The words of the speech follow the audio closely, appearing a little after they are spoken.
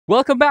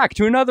Welcome back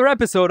to another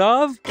episode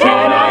of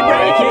Can I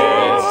Break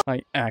It?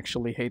 I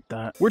actually hate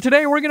that.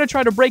 Today we're gonna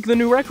try to break the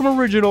new Rec Room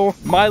original,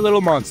 My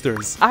Little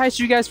Monsters. I asked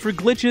you guys for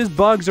glitches,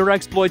 bugs, or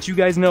exploits you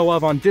guys know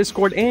of on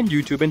Discord and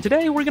YouTube, and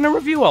today we're gonna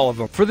review all of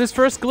them. For this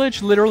first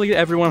glitch, literally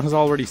everyone has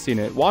already seen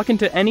it. Walk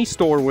into any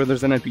store where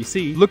there's an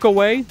NPC, look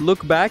away,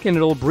 look back, and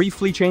it'll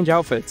briefly change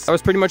outfits. That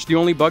was pretty much the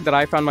only bug that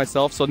I found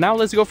myself, so now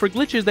let's go for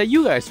glitches that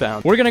you guys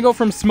found. We're gonna go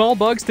from small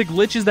bugs to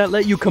glitches that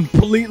let you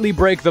completely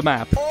break the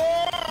map.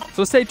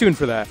 So stay tuned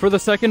for that. For the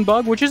second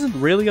bug, which isn't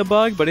really a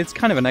bug, but it's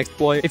kind of an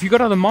exploit. If you go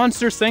to the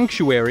monster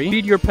sanctuary,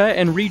 feed your pet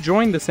and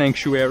rejoin the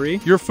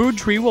sanctuary, your food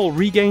tree will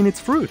regain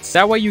its fruits.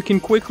 That way you can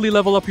quickly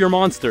level up your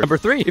monster. Number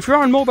 3, if you're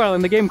on mobile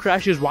and the game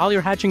crashes while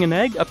you're hatching an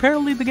egg,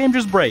 apparently the game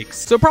just breaks.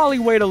 So probably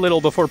wait a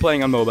little before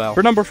playing on mobile.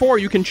 For number 4,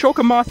 you can choke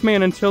a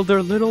Mothman until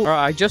they're little.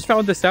 I just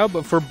found this out,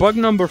 but for bug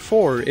number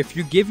 4, if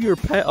you give your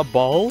pet a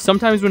ball,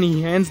 sometimes when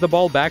he hands the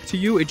ball back to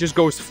you, it just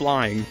goes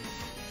flying.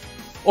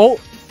 Oh,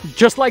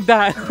 just like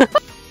that.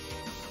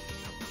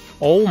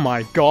 Oh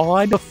my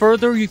god. The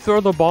further you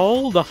throw the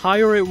ball, the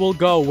higher it will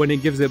go when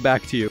it gives it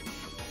back to you.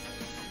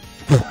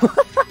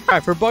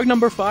 Alright, for bug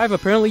number 5,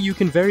 apparently you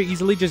can very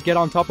easily just get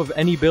on top of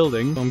any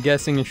building. I'm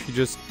guessing if you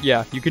just,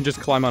 yeah, you can just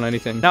climb on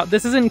anything. Now,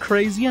 this isn't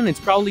crazy and it's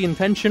probably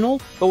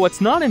intentional, but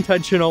what's not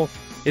intentional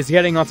is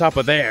getting on top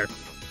of there.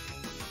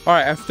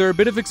 Alright, after a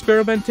bit of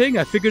experimenting,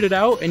 I figured it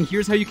out, and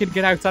here's how you can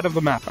get outside of the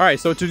map. Alright,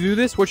 so to do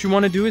this, what you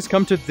want to do is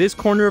come to this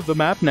corner of the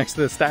map next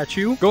to the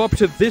statue, go up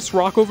to this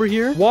rock over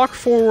here, walk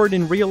forward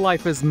in real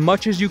life as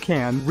much as you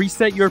can,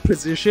 reset your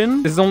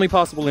position. This is only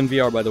possible in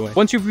VR, by the way.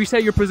 Once you've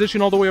reset your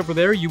position all the way over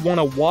there, you want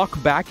to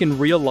walk back in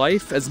real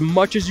life as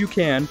much as you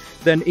can,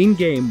 then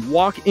in-game,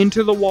 walk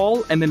into the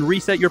wall, and then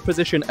reset your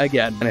position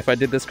again. And if I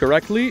did this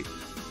correctly,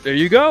 there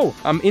you go.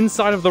 I'm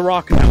inside of the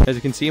rock now. As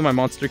you can see, my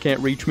monster can't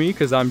reach me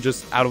because I'm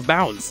just out of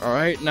bounds. All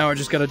right, now I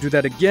just got to do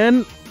that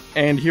again.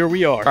 And here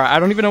we are. All right, I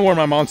don't even know where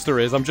my monster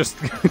is. I'm just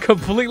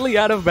completely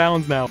out of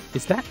bounds now.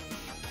 Is that?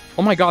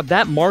 Oh my god,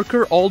 that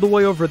marker all the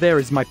way over there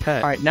is my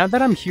pet. All right, now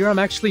that I'm here, I'm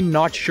actually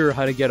not sure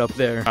how to get up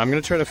there. I'm going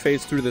to try to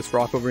phase through this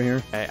rock over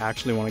here. I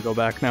actually want to go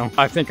back now.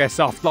 I think I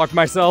soft-locked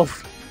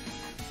myself.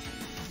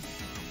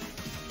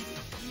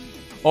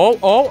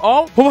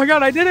 Oh my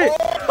god, I did it!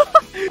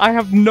 I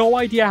have no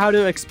idea how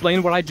to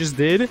explain what I just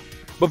did,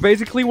 but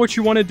basically what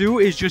you want to do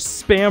is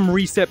just spam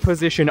reset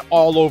position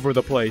all over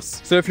the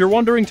place. So if you're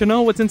wondering to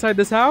know what's inside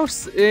this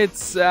house,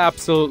 it's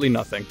absolutely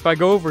nothing. If I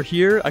go over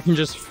here, I can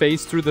just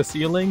phase through the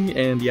ceiling,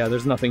 and yeah,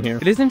 there's nothing here.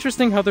 It is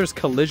interesting how there's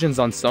collisions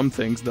on some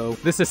things, though.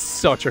 This is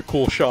such a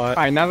cool shot.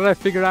 All right, now that I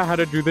figured out how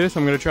to do this,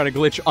 I'm going to try to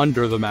glitch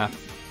under the map.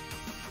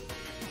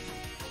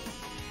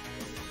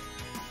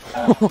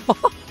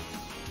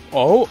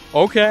 Oh,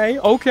 okay.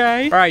 All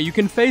right, you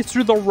can phase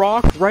through the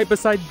rock right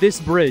beside this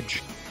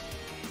bridge.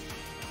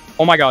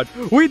 Oh my god,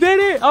 we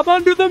did it! I'm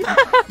under the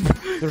map!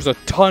 There's a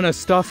ton of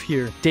stuff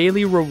here.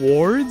 Daily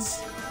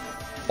rewards?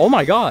 Oh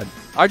my god.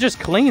 I just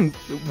claimed,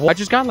 I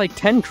just got like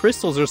 10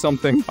 crystals or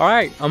something. All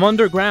right, I'm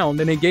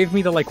underground and it gave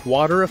me the like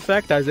water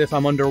effect as if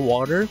I'm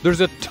underwater. There's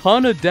a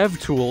ton of dev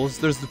tools.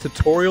 There's the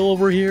tutorial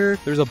over here.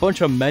 There's a bunch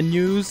of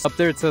menus. Up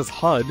there it says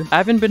HUD. I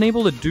haven't been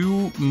able to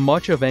do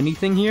much of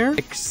anything here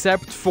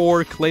except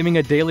for claiming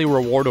a daily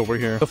reward over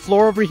here. The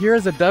floor over here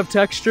is a dev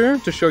texture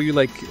to show you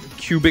like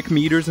cubic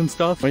meters and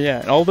stuff. Oh yeah,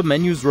 and all the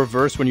menus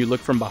reverse when you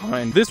look from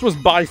behind. This was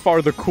by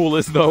far the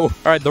coolest though. All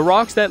right, the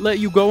rocks that let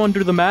you go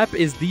under the map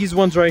is these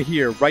ones right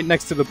here, right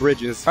next to the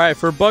bridges. All right,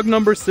 for bug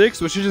number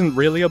 6, which isn't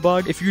really a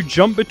bug, if you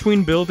jump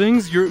between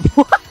buildings, your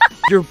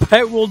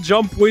pet will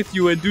jump with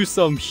you and do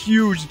some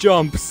huge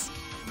jumps.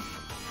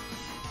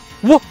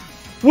 What?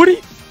 What are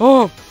you?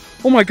 Oh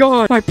my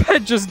god, my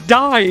pet just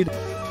died.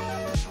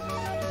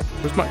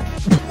 Where's my?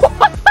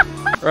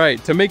 All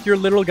right, to make your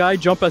little guy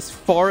jump as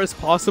far as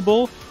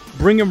possible,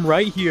 bring him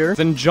right here,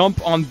 then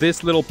jump on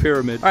this little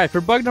pyramid. All right,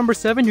 for bug number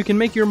 7, you can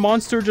make your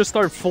monster just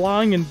start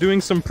flying and doing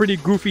some pretty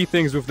goofy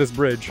things with this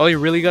bridge. All you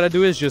really gotta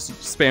do is just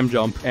spam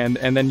jump, and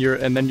then you're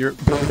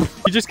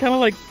he just kind of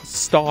like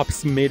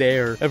stops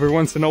midair every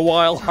once in a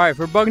while. All right,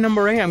 for bug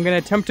number 8, I'm gonna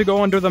attempt to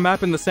go under the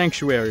map in the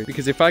sanctuary,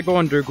 because if I go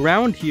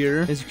underground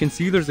here, as you can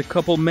see, there's a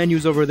couple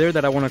menus over there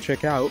that I want to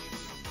check out.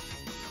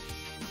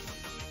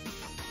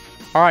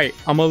 All right,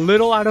 I'm a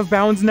little out of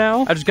bounds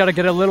now. I just gotta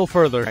get a little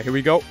further. All right, here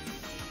we go.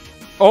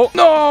 Oh,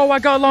 no, I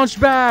got launched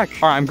back.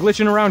 All right, I'm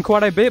glitching around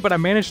quite a bit, but I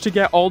managed to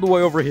get all the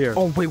way over here.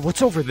 Oh, wait,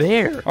 what's over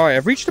there? All right,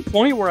 I've reached a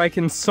point where I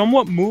can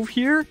somewhat move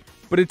here,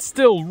 but it's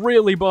still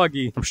really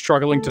buggy. I'm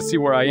struggling to see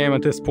where I am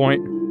at this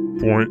point.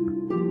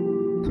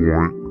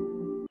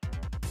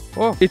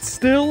 Oh, it's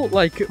still,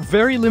 like,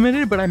 very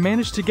limited, but I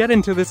managed to get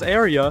into this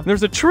area.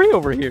 There's a tree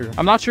over here.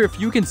 I'm not sure if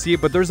you can see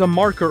it, but there's a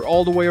marker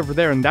all the way over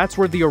there, and that's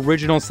where the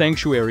original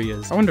sanctuary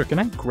is. I wonder, can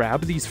I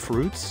grab these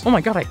fruits? Oh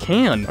my god, I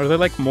can. Are they,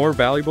 like, more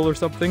valuable or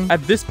something?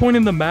 At this point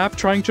in the map,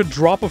 trying to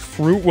drop a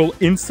fruit will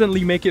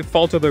instantly make it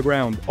fall to the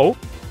ground. Oh,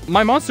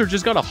 my monster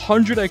just got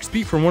 100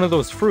 XP from one of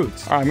those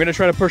fruits. All right, I'm gonna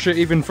try to push it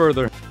even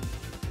further.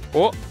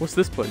 Oh, what's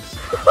this place?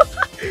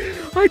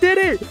 I did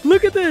it!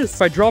 Look at this!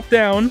 If I drop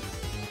down,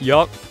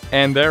 yup.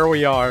 And there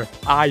we are.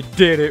 I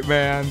did it,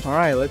 man. All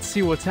right, let's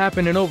see what's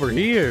happening over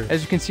here.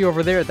 As you can see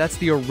over there, that's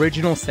the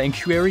original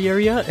sanctuary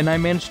area, and I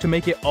managed to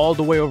make it all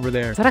the way over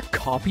there. Is that a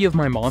copy of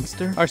my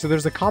monster? All right, so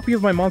there's a copy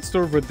of my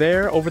monster over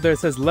there. Over there, it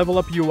says level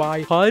up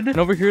UI HUD. And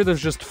over here,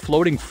 there's just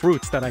floating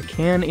fruits that I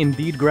can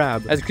indeed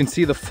grab. As you can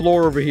see, the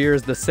floor over here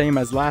is the same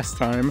as last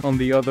time on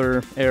the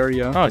other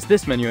area. Oh, it's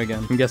this menu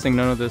again. I'm guessing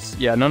none of this.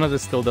 Yeah, none of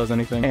this still does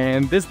anything.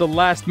 And this is the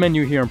last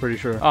menu here, I'm pretty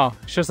sure. Oh,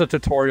 it's just a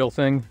tutorial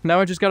thing. Now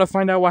I just gotta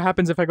find out what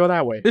happens if I go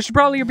that way. This should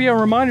probably be a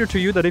reminder to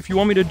you that if you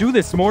want me to do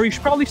this more, you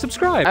should probably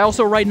subscribe. I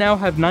also right now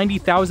have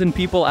 90,000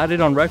 people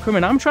added on recroom,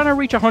 and I'm trying to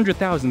reach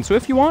 100,000. So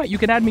if you want, you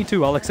can add me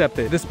too. I'll accept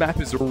it. This map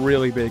is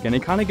really big, and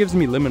it kind of gives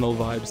me liminal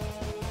vibes.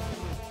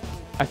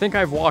 I think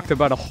I've walked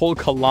about a whole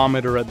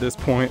kilometer at this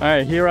point. All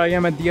right, here I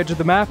am at the edge of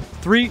the map.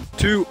 3,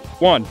 2,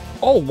 1.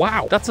 Oh,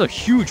 wow. That's a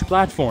huge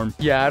platform.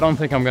 Yeah, I don't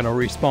think I'm gonna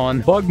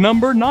respawn. Bug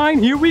number 9,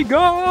 here we go.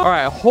 All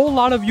right, a whole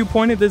lot of you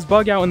pointed this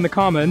bug out in the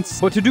comments.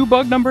 But to do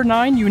bug number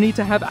 9, you need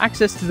to have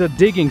access to the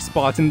digging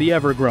spots in the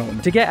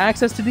Evergrown. To get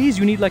access to these,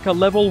 you need like a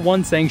level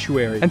 1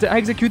 sanctuary. And to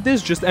execute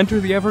this, just enter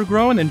the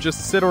Evergrown and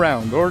just sit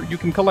around. Or you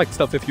can collect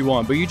stuff if you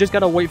want, but you just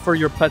gotta wait for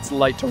your pet's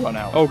light to run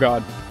out. Oh,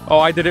 God. Oh,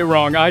 I did it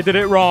wrong. I did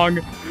it wrong.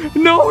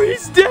 No,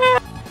 he's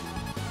dead.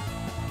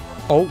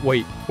 Oh,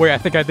 wait. Wait, I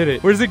think I did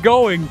it. Where's it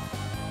going?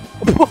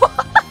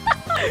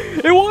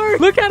 It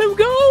worked. Look at him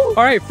go.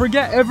 All right,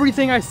 forget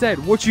everything I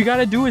said. What you got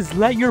to do is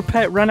let your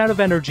pet run out of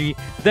energy,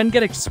 then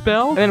get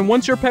expelled. And then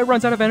once your pet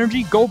runs out of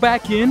energy, go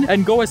back in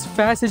and go as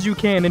fast as you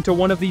can into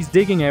one of these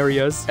digging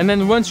areas. And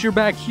then once you're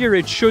back here,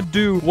 it should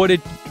do what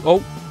it...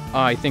 Oh,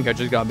 I think I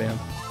just got banned.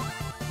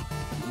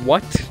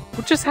 What?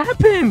 What just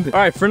happened? All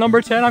right, for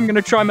number 10, I'm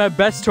gonna try my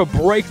best to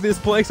break this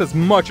place as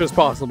much as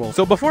possible.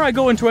 So before I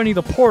go into any of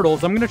the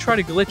portals, I'm gonna try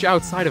to glitch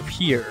outside of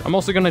here. I'm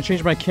also gonna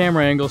change my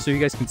camera angle so you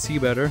guys can see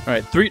better. All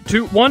right, 3,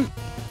 2, 1.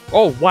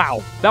 Oh,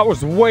 wow. That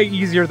was way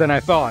easier than I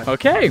thought.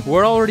 Okay,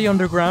 we're already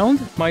underground.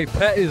 My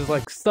pet is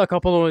like stuck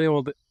up a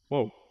little bit.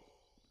 Whoa.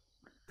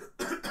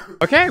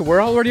 Okay,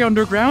 we're already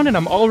underground, and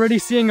I'm already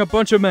seeing a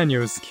bunch of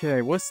menus.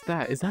 Okay, what's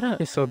that? Is that a...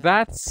 Okay, so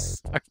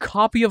that's a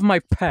copy of my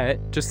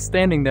pet just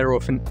standing there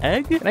with an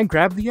egg? Can I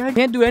grab the egg?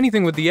 Can't do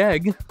anything with the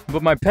egg,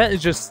 but my pet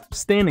is just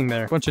standing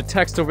there. Bunch of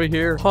text over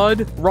here.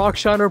 HUD, rock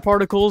shatter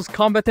particles,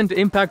 combatant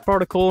impact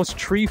particles,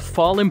 tree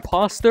fall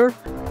imposter,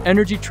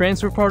 energy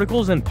transfer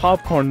particles, and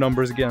popcorn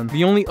numbers again.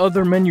 The only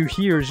other menu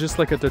here is just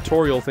like a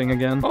tutorial thing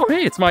again. Oh,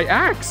 hey, it's my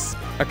axe.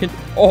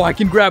 I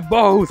can grab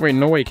both. Wait,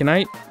 no, wait, can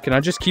I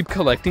just keep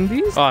collecting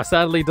these? Ah,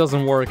 sadly it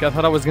doesn't work. I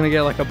thought I was gonna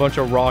get like a bunch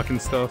of rock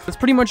and stuff. That's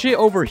pretty much it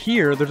over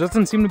here. There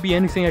doesn't seem to be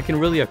anything I can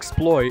really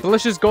exploit. So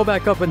let's just go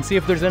back up and see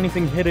if there's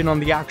anything hidden on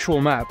the actual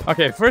map.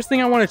 Okay, first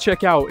thing I want to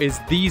check out is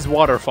these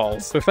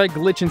waterfalls. So if I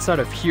glitch inside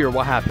of here,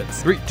 what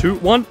happens? 3, 2,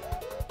 1.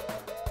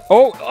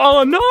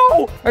 Oh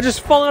no! I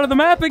just fall out of the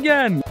map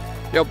again.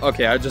 Yep,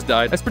 okay, I just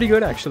died. That's pretty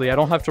good, actually. I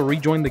don't have to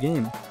rejoin the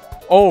game.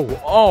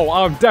 Oh,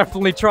 I'm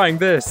definitely trying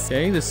this.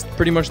 Okay, this is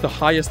pretty much the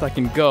highest I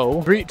can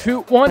go. 3,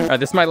 2, 1. All right,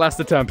 this is my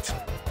last attempt.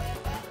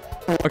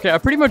 Okay, I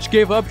pretty much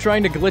gave up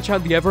trying to glitch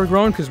out the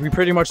Evergrown because we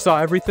pretty much saw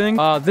everything.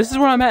 This is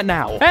where I'm at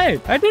now. Hey,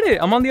 I did it.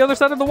 I'm on the other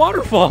side of the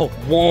waterfall.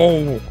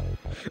 Whoa.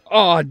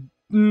 Oh,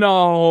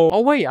 no.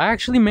 Oh, wait, I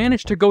actually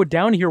managed to go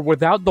down here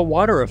without the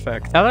water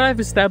effect. Now that I've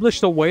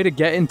established a way to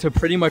get into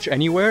pretty much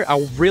anywhere,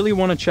 I really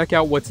want to check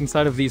out what's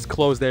inside of these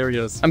closed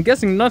areas. I'm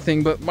guessing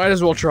nothing, but might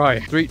as well try.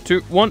 3,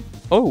 2, 1.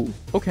 Oh,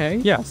 okay.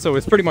 Yeah, so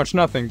it's pretty much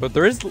nothing, but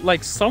there is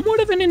like somewhat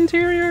of an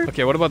interior.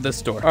 Okay, what about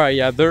this door? All right,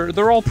 yeah,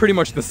 they're all pretty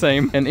much the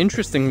same. And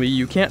interestingly,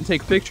 you can't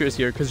take pictures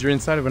here because you're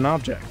inside of an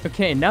object.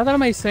 Okay, now that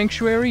my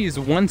sanctuary is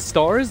 1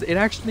 stars, it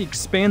actually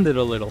expanded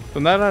a little. So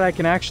now that I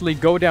can actually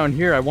go down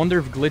here, I wonder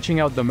if glitching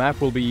out the map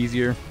will be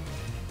easier.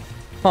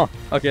 Huh.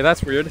 Okay,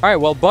 that's weird. All right,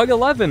 well, bug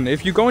 11.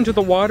 If you go into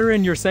the water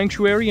in your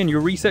sanctuary and you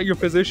reset your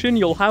position,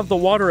 you'll have the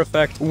water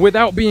effect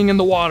without being in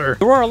the water.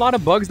 There are a lot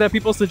of bugs that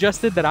people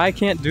suggested that I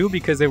can't do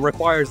because it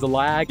requires the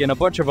lag and a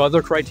bunch of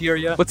other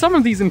criteria. But some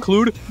of these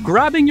include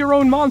grabbing your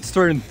own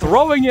monster and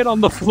throwing it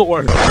on the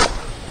floor.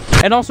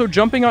 And also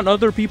jumping on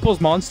other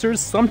people's monsters.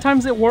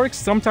 Sometimes it works,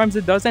 sometimes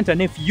it doesn't.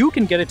 And if you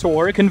can get it to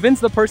work,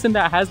 convince the person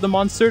that has the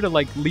monster to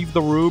like leave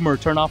the room or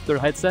turn off their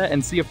headset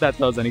and see if that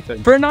does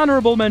anything. For an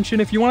honorable mention,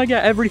 if you want to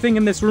get everything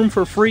in this room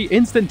for free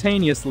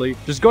instantaneously,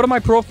 just go to my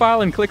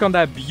profile and click on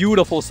that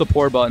beautiful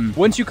support button.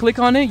 Once you click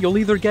on it, you'll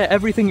either get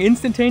everything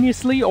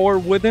instantaneously or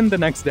within the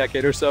next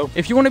decade or so.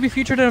 If you want to be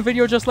featured in a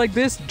video just like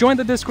this, join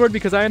the Discord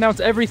because I announce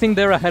everything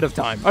there ahead of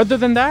time. Other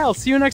than that, I'll see you next